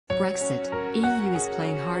Brexit, EU is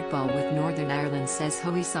playing hardball with Northern Ireland, says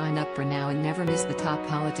Hoey. Sign up for now and never miss the top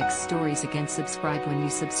politics stories again. Subscribe. When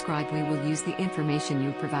you subscribe, we will use the information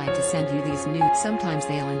you provide to send you these news. Sometimes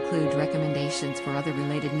they'll include recommendations for other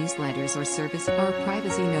related newsletters or service. Our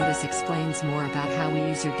privacy notice explains more about how we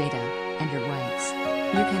use your data and your rights.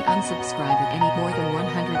 You can unsubscribe at any. More than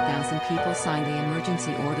 100,000 people signed the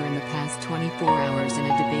emergency order in the past 24 hours, and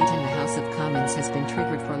a debate in the House of Commons has been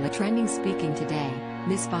triggered for trending. Speaking today,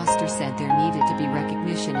 Ms. Foster said there needed to be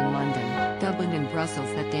recognition in London, Dublin and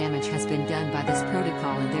Brussels that damage has been done by this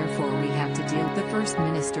protocol and therefore we have to deal. The First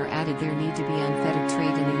Minister added there need to be unfettered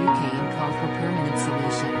trade in the UK and called for permanent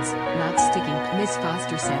solutions, not sticking. Ms.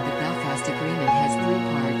 Foster said the Belfast Agreement has three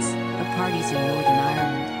parts: the parties in Northern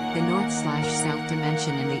Ireland, the north/south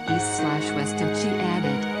dimension, and the east/west. And she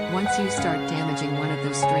added, once you start damaging one of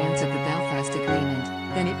those strands of the Belfast Agreement,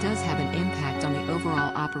 then it does have an impact on the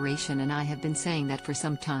overall operation, and I have been saying that for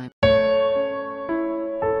some time.